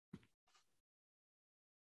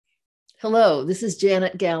Hello, this is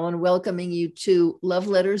Janet Gowan welcoming you to Love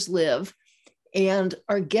Letters Live. And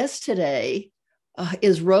our guest today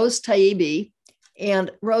is Rose Taibbi.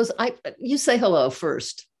 And Rose, you say hello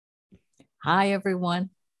first. Hi,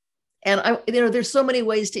 everyone. And there's so many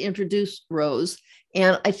ways to introduce Rose.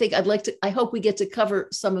 And I hope we get to cover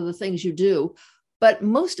some of the things you do. But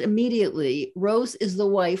most immediately, Rose is the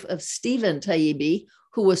wife of Stephen Taibbi,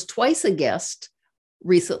 who was twice a guest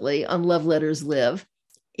recently on Love Letters Live.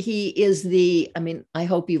 He is I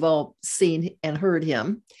hope you've all seen and heard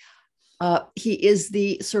him. He is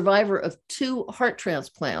the survivor of 2 heart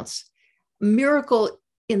transplants. Miracle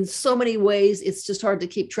in so many ways, it's just hard to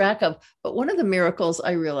keep track of. But one of the miracles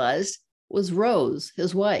I realized was Rose,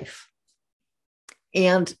 his wife.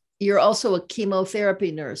 And you're also a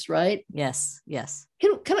chemotherapy nurse, right? Yes, yes.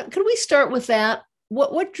 Can we start with that?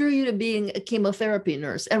 What drew you to being a chemotherapy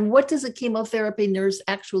nurse? And what does a chemotherapy nurse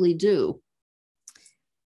actually do?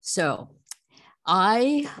 So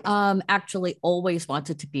I actually always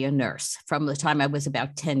wanted to be a nurse from the time I was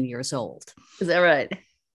about 10 years old. Is that right?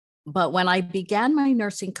 But when I began my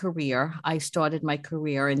nursing career, I started my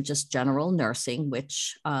career in just general nursing,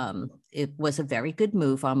 which it was a very good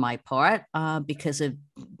move on my part because it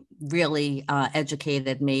really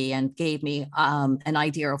educated me and gave me an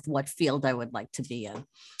idea of what field I would like to be in.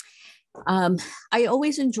 I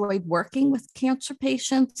always enjoyed working with cancer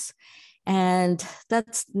patients. And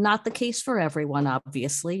that's not the case for everyone,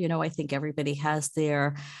 obviously. You know, I think everybody has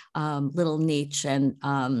their little niche. And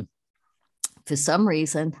for some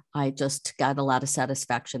reason, I just got a lot of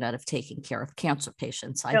satisfaction out of taking care of cancer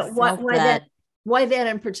patients. Why that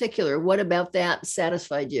in particular? What about that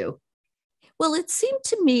satisfied you? Well, it seemed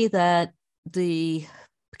to me that the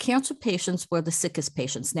cancer patients were the sickest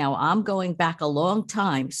patients. Now, I'm going back a long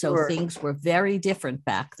time, so Sure. Things were very different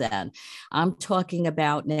back then. I'm talking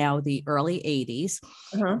about now the early 80s.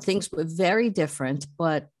 Uh-huh. Things were very different,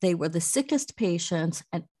 but they were the sickest patients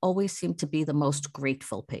and always seemed to be the most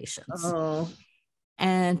grateful patients. Oh.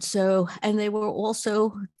 And they were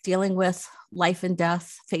also dealing with life and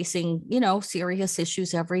death, facing, serious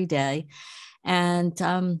issues every day. And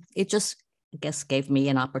it just, I guess, gave me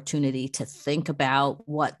an opportunity to think about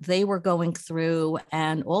what they were going through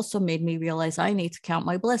and also made me realize I need to count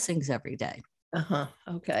my blessings every day. Uh-huh.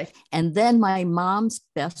 Okay. And then my mom's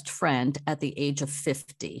best friend at the age of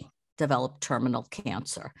 50 developed terminal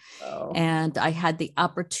cancer. Oh. And I had the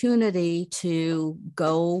opportunity to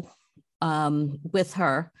go with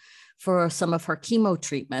her for some of her chemo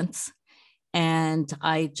treatments. And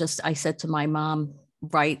I said to my mom,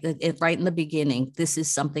 right in the beginning, this is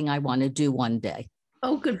something I want to do one day.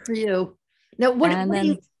 Oh, good for you. Now,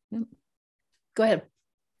 go ahead.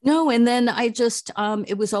 No, and then I just,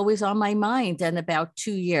 it was always on my mind. And about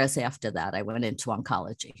 2 years after that, I went into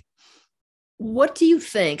oncology. What do you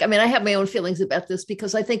think? I mean, I have my own feelings about this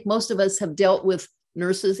because I think most of us have dealt with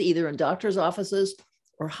nurses either in doctors' offices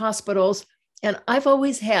or hospitals. And I've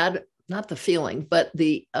always had, not the feeling, but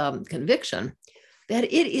the conviction that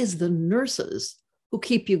it is the nurses who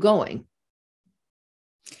keep you going.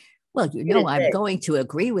 Well, I'm going to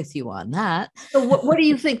agree with you on that. So what do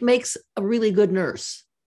you think makes a really good nurse?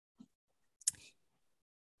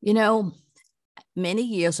 Many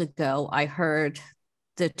years ago, I heard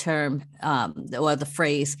the term or the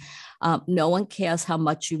phrase, no one cares how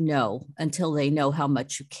much you know until they know how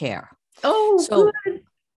much you care. Oh, good.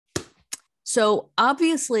 So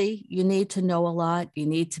obviously you need to know a lot. You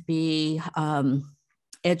need to be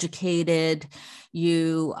educated.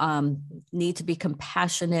 You need to be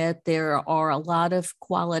compassionate. There are a lot of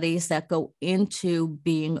qualities that go into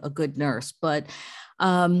being a good nurse, but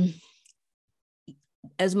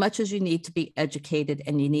as much as you need to be educated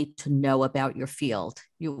and you need to know about your field,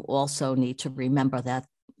 you also need to remember that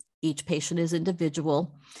each patient is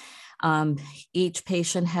individual. Each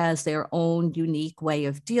patient has their own unique way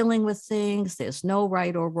of dealing with things. There's no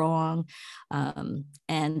right or wrong.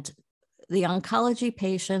 And the oncology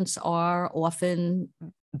patients are often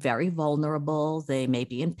very vulnerable. They may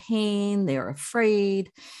be in pain. They're afraid.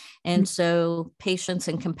 And so patience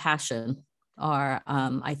and compassion are,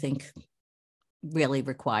 I think, really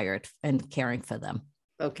required in caring for them.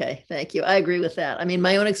 Okay, thank you. I agree with that. I mean,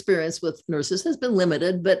 my own experience with nurses has been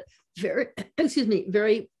limited, but very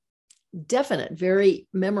definite, very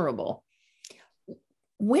memorable.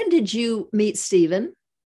 When did you meet Stephen?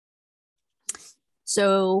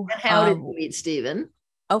 So and how did you meet Stephen?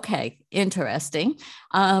 Okay, interesting.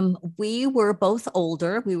 We were both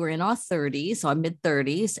older. We were in our 30s, our mid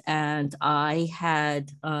 30s, and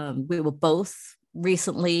we were both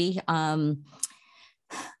recently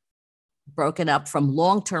broken up from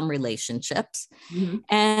long-term relationships. Mm-hmm.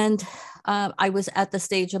 And I was at the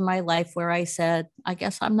stage of my life where I said, I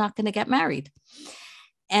guess I'm not going to get married.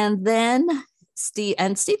 And then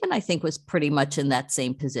Stephen, I think, was pretty much in that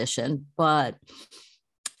same position. But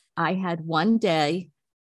I had one day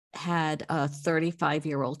had a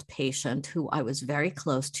 35-year-old patient who I was very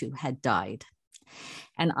close to had died.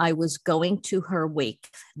 And I was going to her wake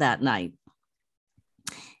that night.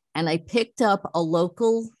 And I picked up a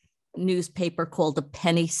local newspaper called The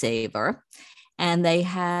Penny Saver, and they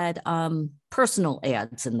had personal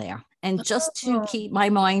ads in there. And just to keep my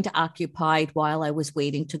mind occupied while I was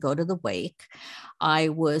waiting to go to the wake, I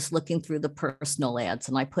was looking through the personal ads,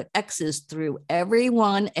 and I put X's through every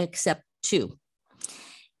one except 2.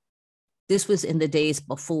 This was in the days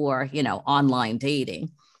before, online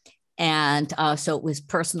dating. And so it was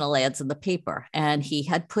personal ads in the paper. And he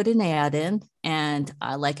had put an ad in. And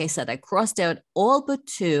like I said, I crossed out all but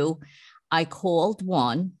 2. I called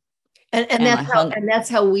one. And that's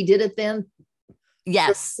how we did it then?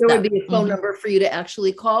 Yes. There would be a phone number for you to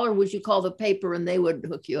actually call, or would you call the paper and they would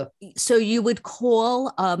hook you up? So you would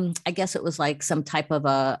call, I guess it was like some type of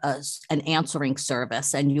an answering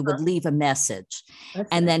service, and you would leave a message.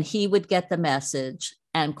 And then he would get the message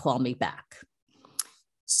and call me back.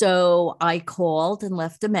 So I called and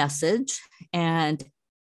left a message, and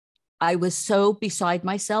I was so beside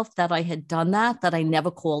myself that I had done that I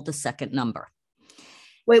never called a second number.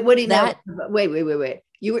 Wait, what do you know? Wait.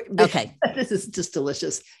 You were okay. This is just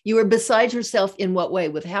delicious. You were beside yourself in what way?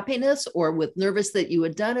 With happiness or with nervous that you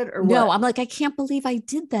had done it, or what? No, I'm like, I can't believe I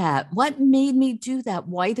did that. What made me do that?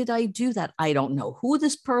 Why did I do that? I don't know who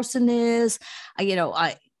this person is.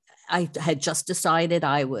 I had just decided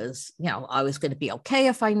I was going to be okay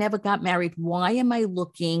if I never got married. Why am I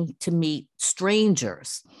looking to meet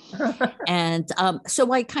strangers? And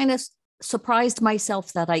so I kind of surprised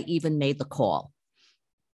myself that I even made the call.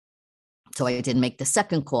 So I didn't make the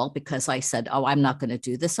second call because I said, I'm not going to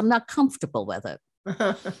do this. I'm not comfortable with it.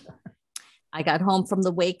 I got home from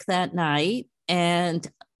the wake that night and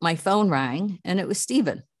my phone rang, and it was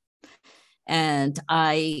Stephen. And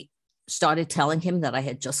I started telling him that I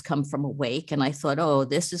had just come from a wake, and I thought,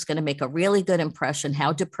 this is going to make a really good impression.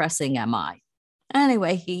 How depressing am I?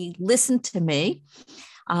 Anyway, he listened to me.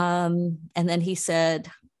 And then he said,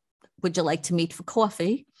 would you like to meet for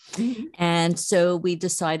coffee? Mm-hmm. And so we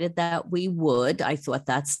decided that we would. I thought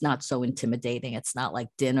that's not so intimidating. It's not like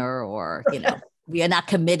dinner or, we are not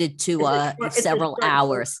committed to several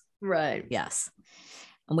hours. Right. Yes.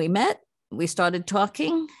 And we met, we started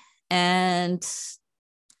talking, and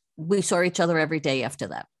we saw each other every day after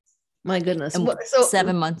that. My goodness. So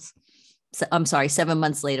 7 months. I'm sorry, 7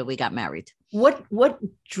 months later, we got married. What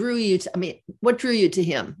drew you to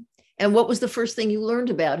him? And what was the first thing you learned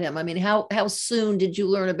about him? I mean, how soon did you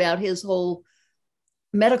learn about his whole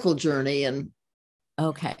medical journey? And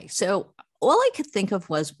okay, so all I could think of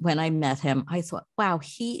was when I met him, I thought, wow,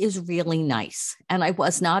 he is really nice. And I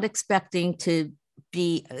was not expecting to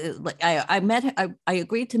be like, I met him, I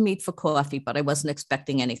agreed to meet for coffee, but I wasn't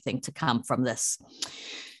expecting anything to come from this.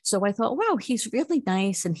 So I thought, wow, he's really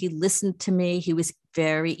nice. And he listened to me. He was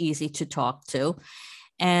very easy to talk to.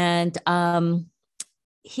 And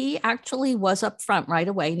he actually was up front right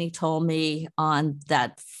away. And he told me on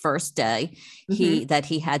that first day that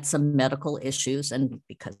he had some medical issues. And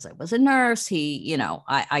because I was a nurse,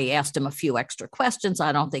 I asked him a few extra questions.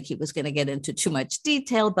 I don't think he was going to get into too much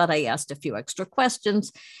detail, but I asked a few extra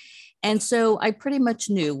questions. And so I pretty much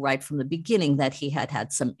knew right from the beginning that he had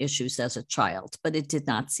had some issues as a child, but it did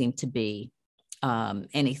not seem to be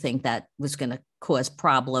anything that was going to cause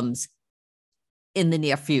problems in the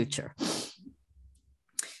near future.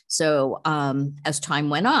 So as time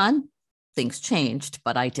went on, things changed,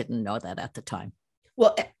 but I didn't know that at the time.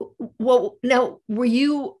 Well, now, were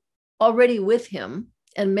you already with him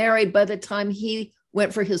and married by the time he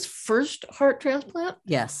went for his first heart transplant?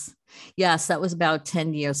 Yes. Yes, that was about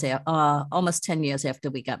 10 years, almost 10 years after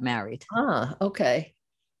we got married. Okay.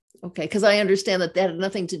 Okay, because I understand that had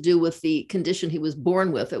nothing to do with the condition he was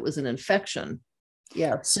born with. It was an infection.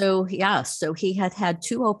 Yeah. So he had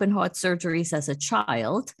 2 open heart surgeries as a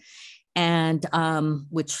child, and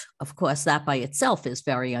which, of course, that by itself is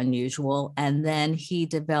very unusual. And then he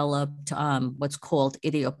developed what's called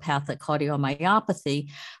idiopathic cardiomyopathy,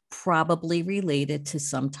 probably related to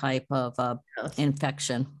some type of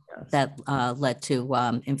infection that led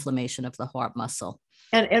to inflammation of the heart muscle.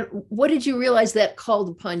 And what did you realize that called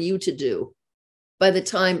upon you to do by the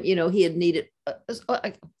time, he had needed?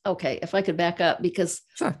 Okay, if I could back up, because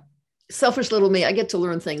sure, selfish little me, I get to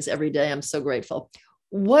learn things every day. I'm so grateful.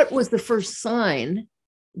 What was the first sign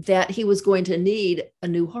that he was going to need a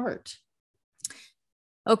new heart?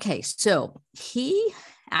 Okay, so he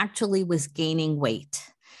actually was gaining weight.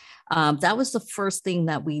 That was the first thing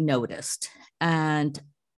that we noticed. And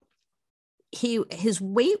his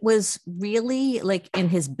weight was really like in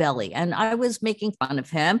his belly, and I was making fun of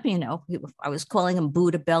him. I was calling him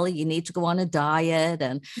Buddha belly. You need to go on a diet,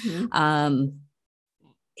 and Mhm. um,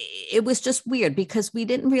 it was just weird because we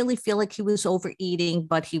didn't really feel like he was overeating,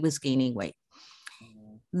 but he was gaining weight.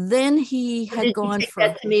 Then he had Did you gone take for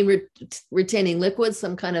that to mean retaining liquids,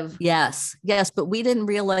 some kind of? yes, but we didn't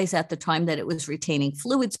realize at the time that it was retaining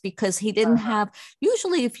fluids because he didn't have,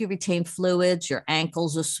 usually if you retain fluids, your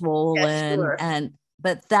ankles are Yeah, swollen, sure.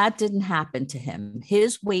 but that didn't happen to him.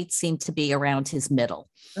 His weight seemed to be around his middle.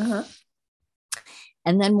 Uh-huh.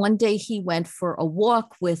 And then one day he went for a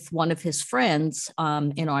walk with one of his friends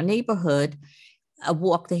in our neighborhood, a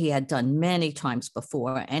walk that he had done many times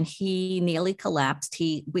before, and he nearly collapsed.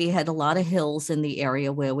 We had a lot of hills in the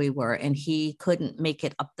area where we were, and he couldn't make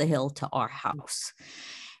it up the hill to our house.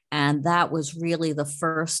 And that was really the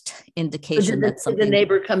first So indication that did the something.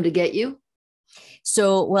 neighbor come to get you?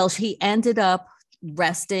 So, well, he ended up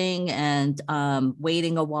resting and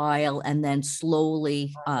waiting a while, and then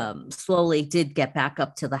slowly did get back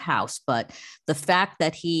up to the house. But the fact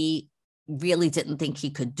that he really didn't think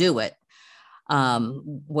he could do it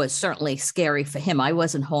was certainly scary for him. I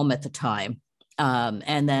wasn't home at the time.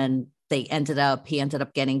 And then he ended up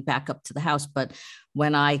getting back up to the house. But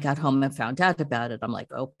when I got home and found out about it, I'm like,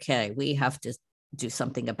 okay, we have to do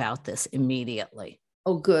something about this immediately.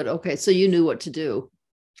 Oh, good. Okay. So you knew what to do.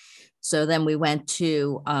 So then we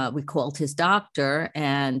we called his doctor,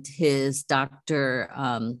 and his doctor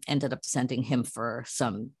ended up sending him for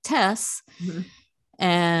some tests. Mm-hmm.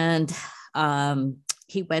 And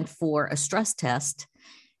he went for a stress test.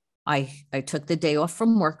 I took the day off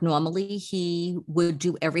from work. Normally, he would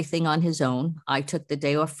do everything on his own. I took the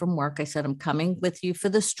day off from work. I said, I'm coming with you for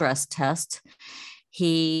the stress test.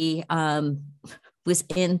 He was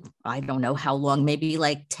in, I don't know how long, maybe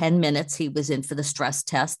like 10 minutes. He was in for the stress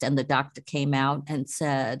test, and the doctor came out and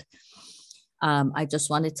said, I just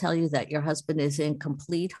want to tell you that your husband is in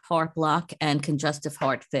complete heart block and congestive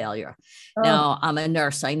heart failure. Oh, Now, I'm a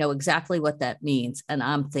nurse. I know exactly what that means. And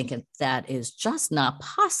I'm thinking that is just not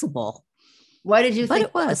possible. why did you But think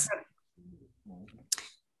it was.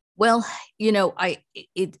 Well,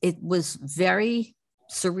 it was very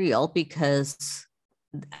surreal because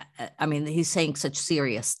I mean, he's saying such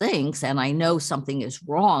serious things, and I know something is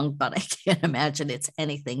wrong, but I can't imagine it's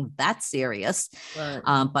anything that serious. Right.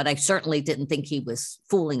 But I certainly didn't think he was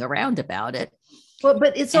fooling around about it. Well,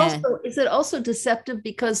 but it's And also, is it also deceptive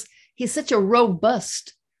because he's such a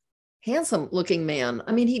robust, handsome looking man?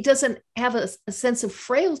 I mean, he doesn't have a sense of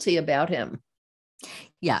frailty about him.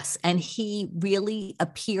 yes, and he really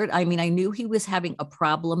appeared. I mean, I knew he was having a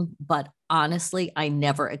problem, but honestly, I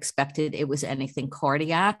never expected it was anything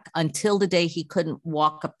cardiac until the day he couldn't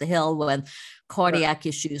walk up the hill when cardiac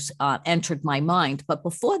issues entered my mind. But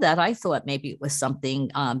before that, I thought maybe it was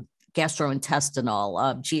something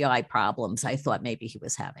gastrointestinal, GI problems. I thought maybe he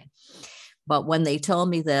was having. But when they told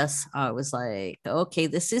me this, I was like, okay,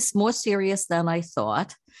 this is more serious than I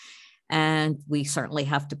thought. And we certainly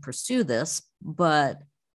have to pursue this. But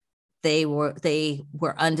they were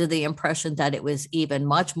under the impression that it was even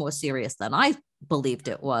much more serious than I believed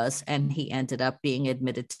it was, and he ended up being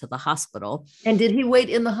admitted to the hospital. And did he wait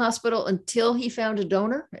in the hospital until he found a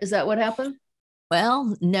donor? Is that what happened?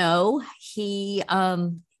 Well, no, he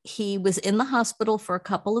was in the hospital for a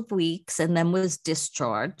couple of weeks and then was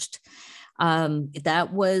discharged. That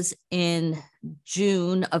was in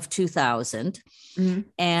June of 2000. Mm-hmm.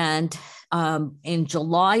 And in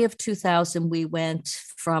July of 2000, we went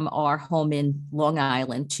from our home in Long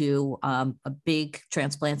Island to a big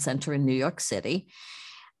transplant center in New York City.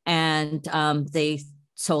 And they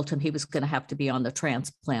told him he was going to have to be on the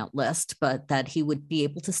transplant list, but that he would be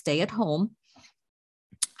able to stay at home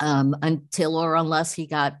until or unless he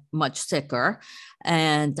got much sicker.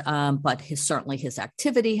 And but certainly his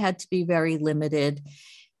activity had to be very limited.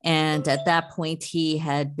 And at that point, he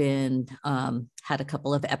had been had a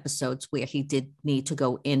couple of episodes where he did need to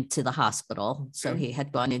go into the hospital. So he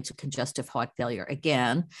had gone into congestive heart failure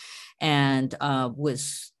again, and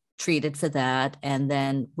was treated for that, and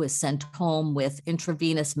then was sent home with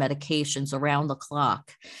intravenous medications around the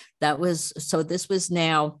clock. This was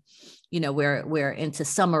now, we're into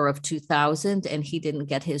summer of 2000, and he didn't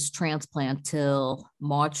get his transplant till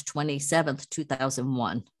March 27th,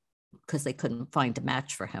 2001. Because they couldn't find a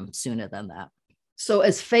match for him sooner than that. So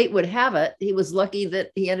as fate would have it, he was lucky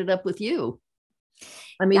that he ended up with you.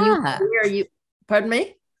 I mean, yeah. pardon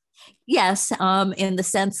me? Yes, in the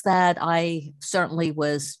sense that I certainly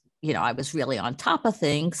was I was really on top of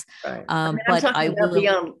things. Right. I mean, I'm But talking I about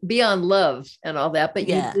will, beyond love and all that, but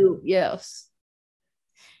you yeah. do, yes.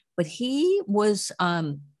 But he was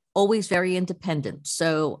always very independent.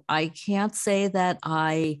 So I can't say that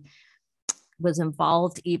I was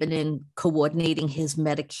involved even in coordinating his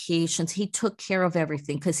medications. He took care of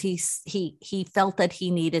everything because he felt that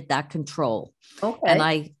he needed that control. And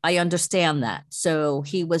Okay. I understand that. So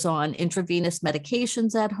he was on intravenous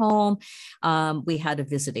medications at home. We had a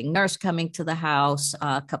visiting nurse coming to the house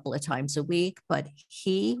a couple of times a week, but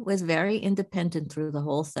he was very independent through the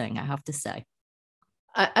whole thing, I have to say.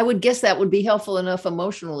 I would guess that would be helpful enough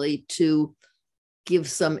emotionally to give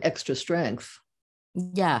some extra strength.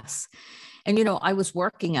 Yes. And, I was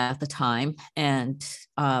working at the time, and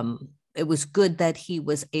it was good that he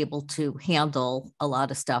was able to handle a lot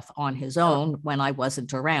of stuff on his own when I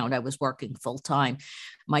wasn't around. I was working full time.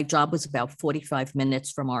 My job was about 45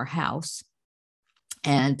 minutes from our house.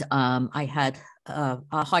 And I had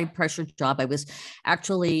a high pressure job. I was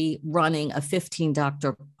actually running a 15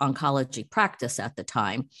 doctor oncology practice at the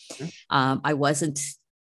time. I wasn't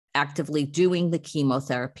actively doing the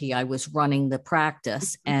chemotherapy. I was running the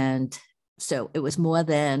practice. And so it was more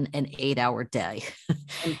than an 8-hour day.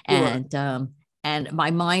 Sure. And my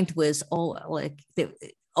mind was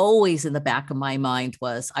always in the back of my mind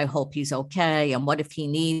was, I hope he's okay. And what if he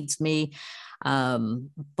needs me?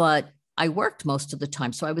 But I worked most of the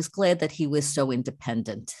time. So I was glad that he was so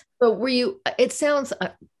independent. So were you, it sounds,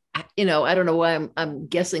 I don't know why I'm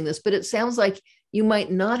guessing this, but it sounds like you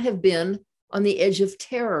might not have been on the edge of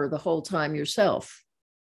terror the whole time yourself.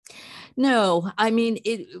 No, I mean,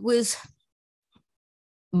 it was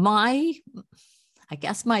I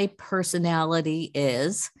guess my personality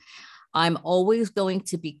is I'm always going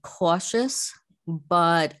to be cautious,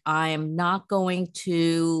 but I'm not going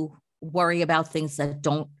to worry about things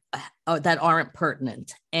that aren't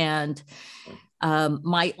pertinent. And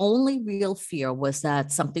my only real fear was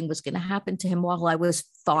that something was going to happen to him while I was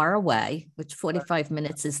far away, which 45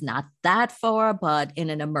 minutes is not that far, but in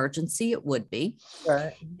an emergency, it would be.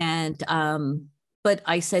 Right. And but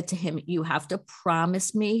I said to him, you have to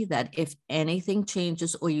promise me that if anything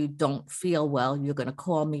changes or you don't feel well, you're going to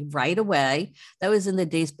call me right away. That was in the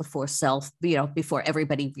days before before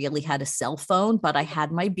everybody really had a cell phone, but I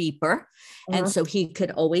had my beeper. And so he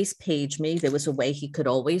could always page me. There was a way he could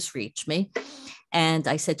always reach me. And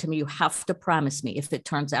I said to him, you have to promise me. If it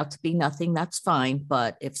turns out to be nothing, that's fine.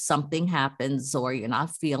 But if something happens or you're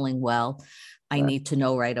not feeling well, I need to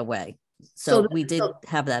know right away. So we did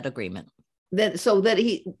have that agreement. So that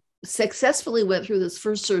he successfully went through this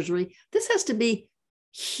first surgery. This has to be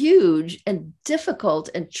huge and difficult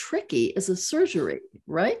and tricky as a surgery,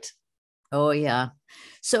 right? Oh, yeah.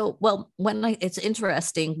 So, well, it's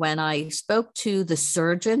interesting when I spoke to the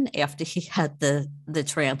surgeon after he had the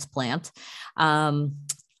transplant,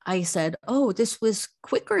 I said, oh, this was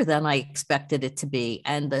quicker than I expected it to be.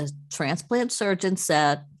 And the transplant surgeon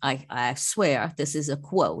said, I swear, this is a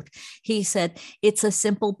quote. He said, it's a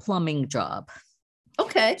simple plumbing job.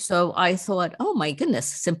 Okay. So I thought, oh my goodness,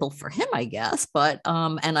 simple for him, I guess. But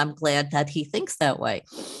and I'm glad that he thinks that way.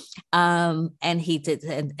 And he did,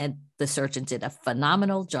 and the surgeon did a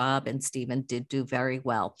phenomenal job, and Stephen did do very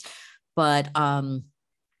well. But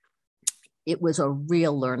it was a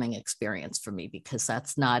real learning experience for me because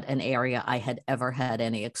that's not an area I had ever had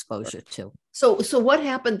any exposure to. So what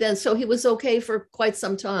happened then? So he was okay for quite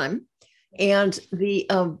some time, and the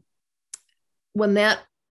when that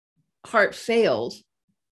heart failed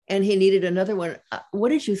and he needed another one, what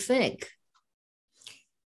did you think?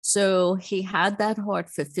 So he had that heart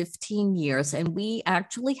for 15 years, and we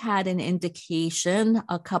actually had an indication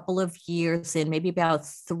a couple of years in, maybe about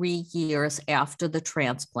 3 years after the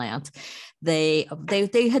transplant. They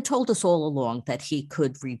had told us all along that he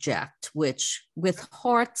could reject, which with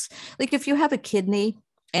hearts, like if you have a kidney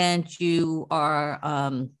and you are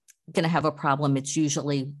going to have a problem, it's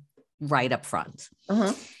usually right up front.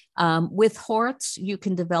 Uh-huh. With hearts, you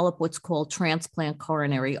can develop what's called transplant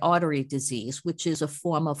coronary artery disease, which is a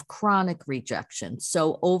form of chronic rejection.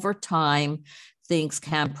 So over time, things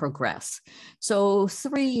can progress. So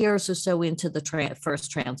 3 years or so into the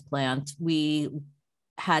first transplant, we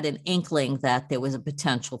had an inkling that there was a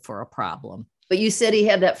potential for a problem. But you said he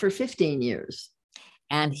had that for 15 years.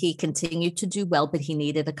 And he continued to do well, but he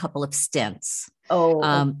needed a couple of stents. Oh,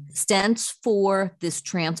 Stents for this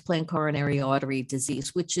transplant coronary artery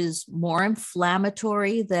disease, which is more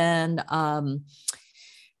inflammatory than, but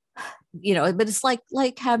it's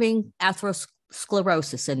like having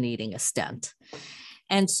atherosclerosis and needing a stent.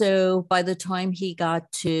 And so by the time he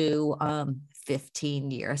got to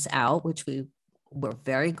 15 years out, which we we're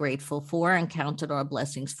very grateful for and counted our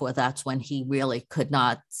blessings for. That's when he really could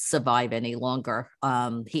not survive any longer.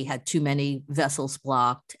 He had too many vessels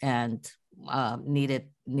blocked and needed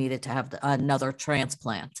to have another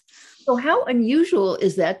transplant. So how unusual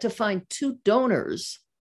is that to find two donors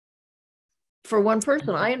for one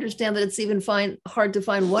person? I understand that it's even hard to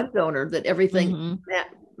find one donor that everything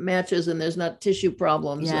matches and there's not tissue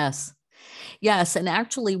problems. Yes. And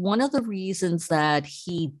actually, one of the reasons that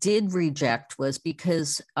he did reject was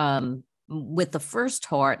because with the first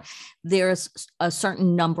heart, there's a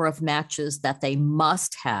certain number of matches that they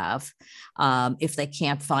must have if they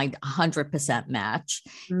can't find 100% match.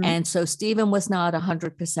 Mm-hmm. And so Stephen was not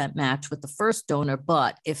 100% match with the first donor,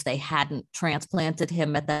 but if they hadn't transplanted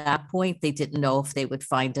him at that point, they didn't know if they would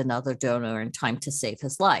find another donor in time to save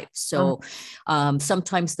his life. So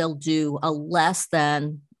sometimes they'll do a less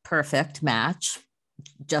than perfect match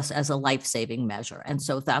just as a life-saving measure. And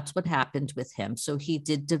so that's what happened with him. So he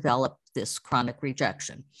did develop this chronic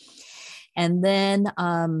rejection. And then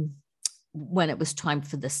when it was time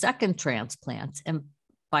for the second transplant, and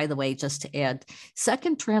by the way, just to add,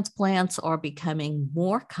 second transplants are becoming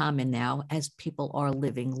more common now as people are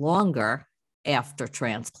living longer after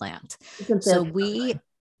transplant. So we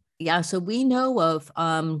know of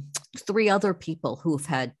 3 other people who've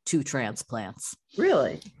had 2 transplants.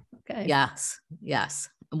 Really? Okay. Yes.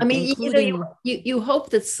 I mean, you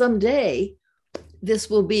hope that someday this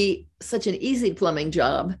will be such an easy plumbing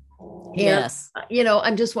job. And, yes.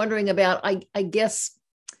 I'm just wondering about, I guess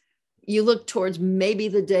you look towards maybe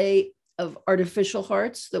the day of artificial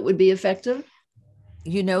hearts that would be effective.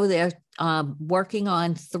 They're working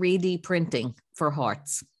on 3D printing for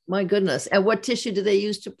hearts. My goodness. And what tissue do they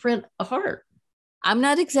use to print a heart? I'm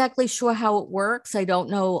not exactly sure how it works. I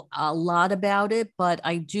don't know a lot about it, but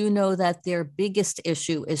I do know that their biggest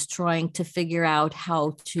issue is trying to figure out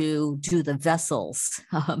how to do the vessels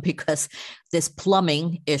because this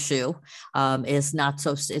plumbing issue is not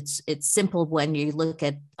so, it's simple when you look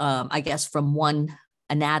at, I guess, from one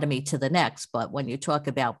anatomy to the next, but when you talk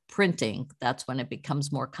about printing, that's when it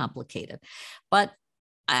becomes more complicated. But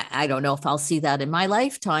I don't know if I'll see that in my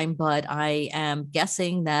lifetime, but I am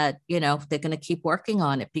guessing that, they're going to keep working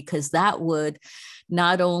on it because that would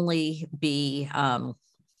not only be,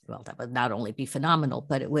 that would not only be phenomenal,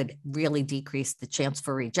 but it would really decrease the chance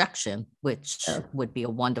for rejection, which would be a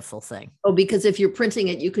wonderful thing. Oh, because if you're printing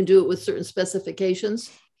it, you can do it with certain specifications?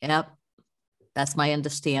 Yep. That's my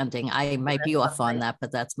understanding. I might be off on that, but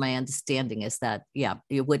that's my understanding is that,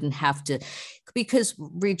 you wouldn't have to, because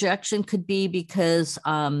rejection could be because,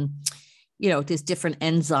 there's different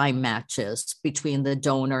enzyme matches between the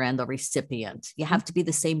donor and the recipient. You have to be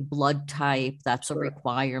the same blood type. That's a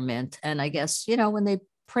requirement. And I guess, when they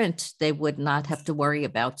print, they would not have to worry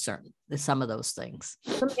about some of those things.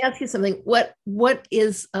 Let me ask you something. What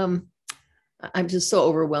is, I'm just so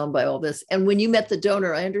overwhelmed by all this. And when you met the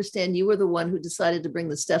donor, I understand you were the one who decided to bring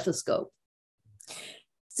the stethoscope.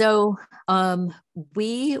 So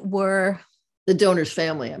we were the donor's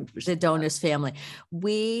family. The donor's family.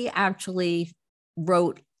 We actually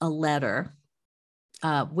wrote a letter.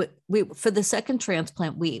 We for the second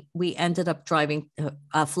transplant, we ended up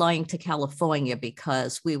flying to California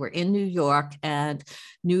because we were in New York, and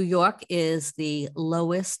New York is the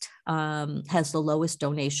lowest, has the lowest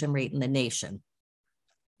donation rate in the nation.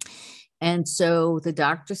 And so the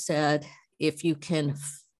doctor said, if you can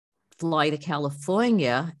fly to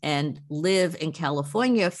California and live in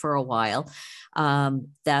California for a while,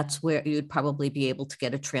 that's where you'd probably be able to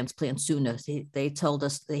get a transplant sooner. They told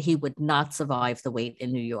us that he would not survive the wait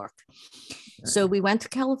in New York. So we went to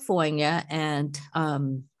California, and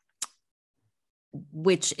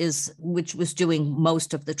which was doing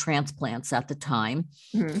most of the transplants at the time.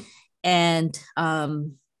 Mm-hmm. And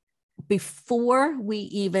before we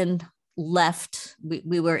even left,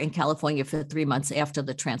 we were in California for 3 months after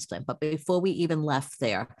the transplant, but before we even left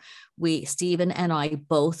there, Stephen and I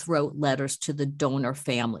both wrote letters to the donor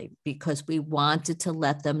family because we wanted to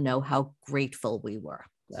let them know how grateful we were.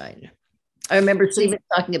 I remember Stephen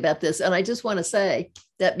talking about this, and I just want to say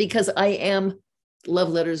that because I am Love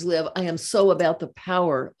Letters Live, I am so about the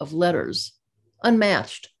power of letters,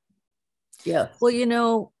 unmatched. Yeah.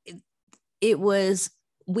 Well,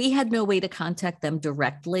 we had no way to contact them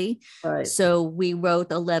directly. Right. So we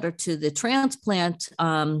wrote a letter to the transplant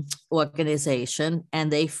organization,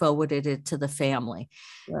 and they forwarded it to the family.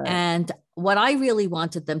 Right. And what I really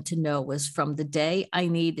wanted them to know was from the day I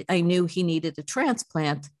knew he needed a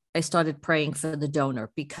transplant, I started praying for the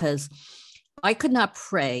donor, because I could not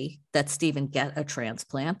pray that Stephen get a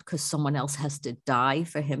transplant because someone else has to die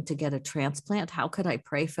for him to get a transplant. How could I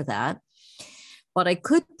pray for that? But I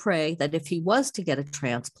could pray that if he was to get a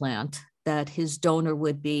transplant, that his donor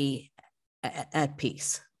would be at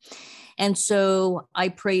peace. And so I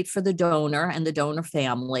prayed for the donor and the donor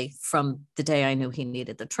family from the day I knew he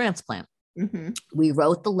needed the transplant. Mm-hmm. We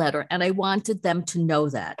wrote the letter, and I wanted them to know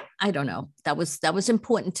that. I don't know. That was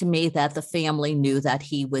important to me, that the family knew that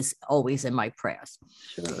he was always in my prayers.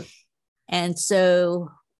 Sure. And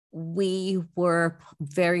so we were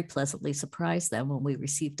very pleasantly surprised then when we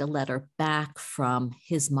received a letter back from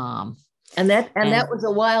his mom. And that was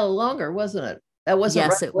a while longer, wasn't it? That wasn't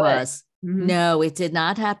yes, right it away. Was. Mm-hmm. No, it did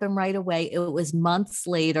not happen right away. It was months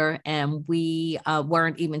later, and we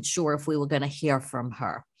weren't even sure if we were going to hear from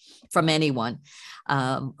anyone.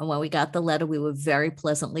 And when we got the letter, we were very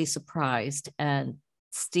pleasantly surprised. And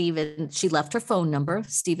Stephen, she left her phone number.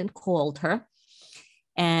 Stephen called her,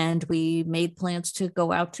 and we made plans to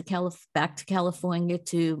go out to back to California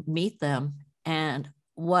to meet them. And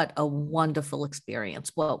what a wonderful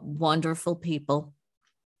experience! What wonderful people.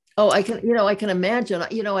 Oh, I can imagine.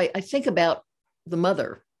 I think about the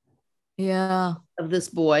mother, of this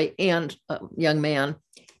boy and young man,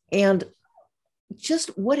 and just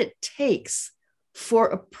what it takes for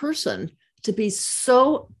a person to be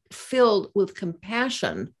so filled with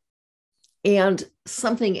compassion and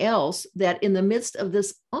something else, that in the midst of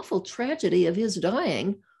this awful tragedy of his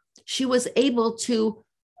dying, she was able to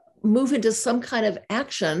move into some kind of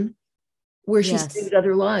action where she saved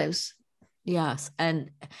other lives. Yes. And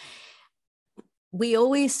we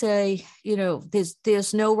always say,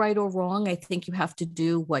 there's no right or wrong. I think you have to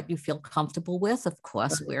do what you feel comfortable with. Of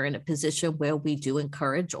course, right. We're in a position where we do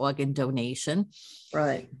encourage organ donation.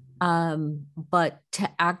 Right. But to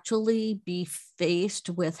actually be faced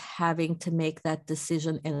with having to make that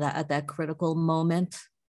decision at that critical moment,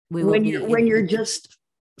 when you're just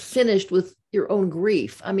finished with your own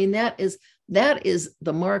grief. I mean, that is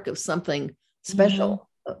the mark of something special.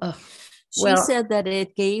 Mm-hmm. She said that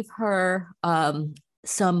it gave her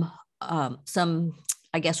some,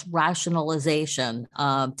 I guess, rationalization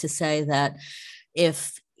to say that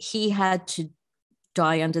if he had to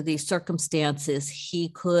die under these circumstances, he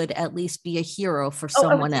could at least be a hero for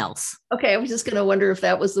someone else. Okay, I was just going to wonder if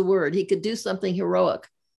that was the word. He could do something heroic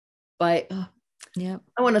by. Yeah.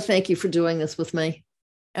 I want to thank you for doing this with me.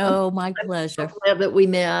 Oh, my pleasure. I'm so glad that we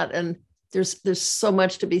met, and there's so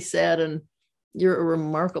much to be said, and you're a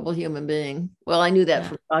remarkable human being. Well, I knew that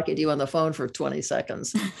from talking to you on the phone for 20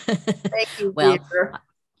 seconds. Thank you, dear.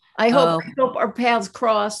 I hope our paths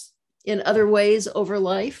cross in other ways over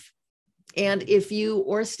life. And if you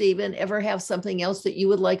or Stephen ever have something else that you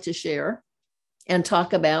would like to share and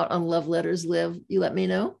talk about on Love Letters Live, you let me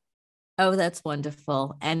know. Oh, that's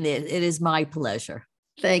wonderful. And it is my pleasure.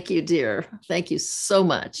 Thank you, dear. Thank you so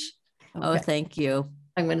much. Okay. Oh, thank you.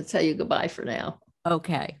 I'm going to tell you goodbye for now.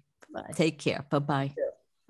 Okay. Bye. Take care. Bye-bye.